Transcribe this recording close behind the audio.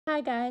Hi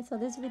guys, so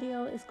this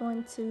video is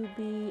going to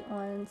be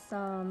on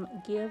some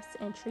gifts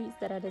and treats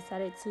that I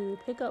decided to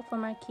pick up for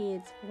my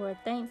kids for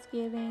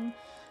Thanksgiving.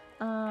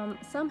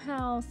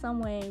 Somehow, some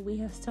way we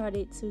have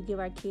started to give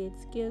our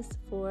kids gifts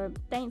for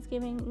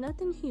Thanksgiving.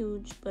 Nothing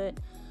huge, but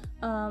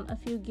a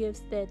few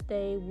gifts that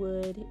they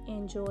would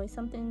enjoy,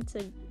 something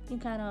to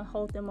kind of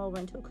hold them over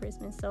until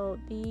Christmas. So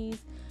these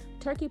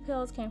turkey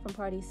pails came from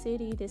Party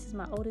City. This is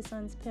my oldest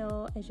son's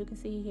pail. As you can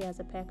see, he has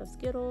a pack of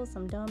Skittles,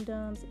 some Dum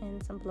Dums,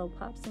 and some Blow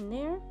Pops in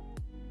there.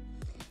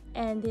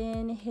 And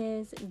then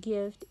his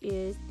gift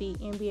is the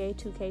NBA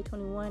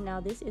 2K21. Now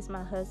this is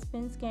my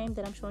husband's game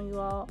that I'm showing you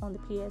all on the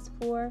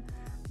PS4.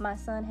 My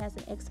son has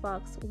an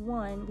Xbox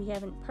One. We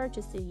haven't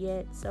purchased it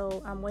yet,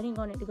 so I'm waiting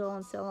on it to go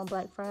on sale on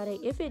Black Friday.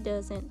 If it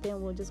doesn't,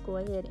 then we'll just go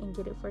ahead and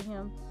get it for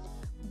him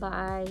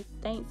by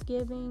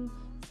Thanksgiving.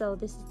 So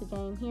this is the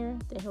game here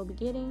that he'll be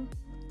getting.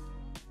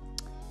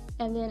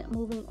 And then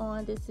moving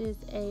on, this is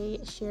a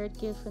shared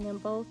gift for them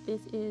both.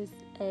 This is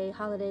a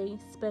holiday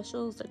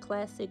specials, the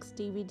classics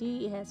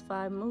DVD. It has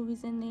 5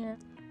 movies in there: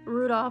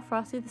 Rudolph,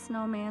 Frosty the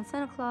Snowman,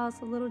 Santa Claus,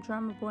 A Little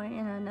Drummer Boy,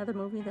 and another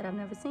movie that I've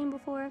never seen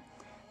before.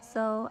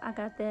 So I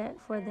got that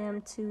for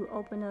them to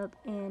open up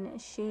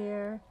and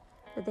share,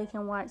 that they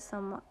can watch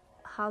some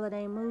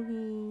holiday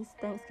movies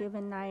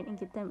Thanksgiving night and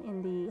get them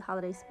in the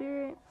holiday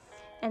spirit.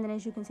 And then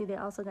as you can see, they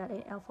also got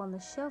an Elf on the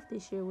Shelf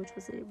this year, which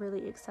was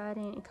really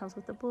exciting. It comes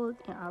with the book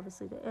and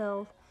obviously the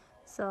elf.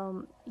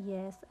 So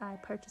yes, I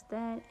purchased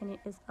that, and it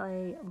is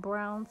a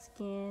brown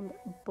skinned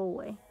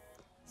boy.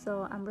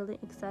 So I'm really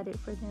excited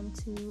for them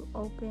to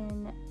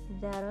open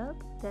that up.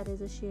 That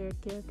is a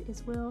shared gift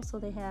as well. So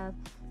they have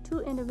 2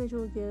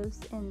 individual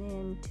gifts and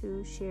then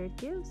 2 shared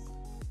gifts.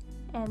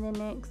 And then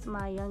next,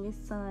 my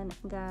youngest son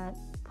got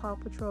Paw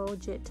Patrol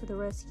Jet to the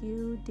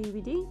Rescue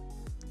DVD.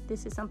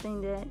 This is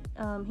something that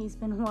he's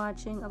been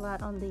watching a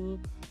lot on the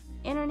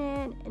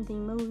internet, the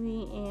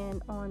movie,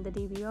 and on the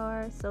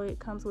DVR. So it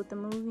comes with the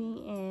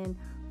movie and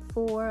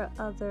 4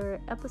 other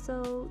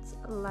episodes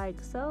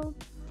like so.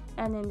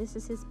 And then this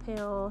is his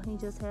pail. He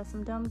just has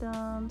some Dum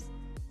Dums,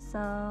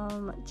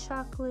 some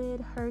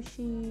chocolate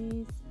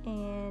Hershey's,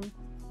 and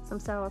some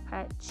Sour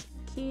Patch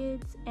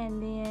Kids.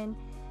 And then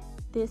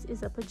this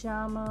is a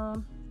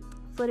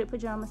footed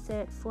pajama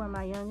set for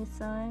my youngest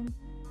son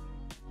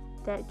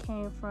that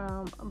came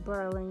from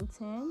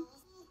Burlington.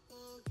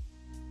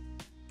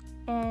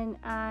 And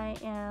I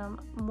am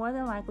more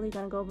than likely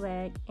going to go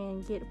back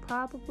and get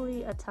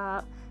probably a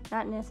top,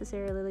 not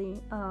necessarily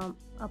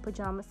a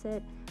pajama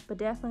set, but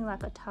definitely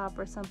like a top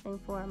or something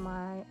for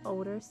my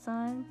older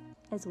son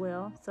as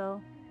well.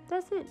 So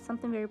that's it,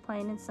 something very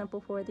plain and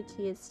simple for the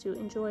kids to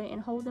enjoy and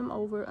hold them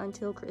over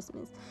until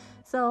Christmas.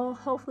 So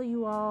hopefully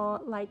you all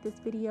like this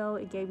video.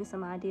 It gave you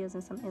some ideas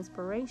and some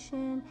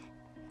inspiration.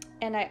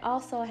 And I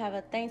also have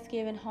a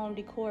Thanksgiving Home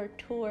Decor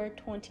Tour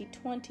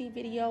 2020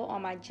 video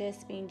on my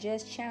Just Being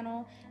Just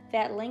channel.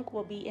 That link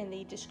will be in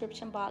the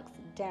description box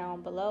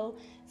down below.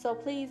 So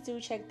please do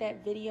check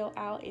that video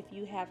out if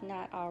you have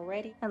not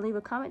already. And leave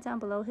a comment down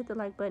below, hit the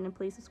like button, and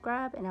please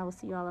subscribe. And I will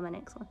see you all in my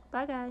next one.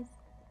 Bye guys.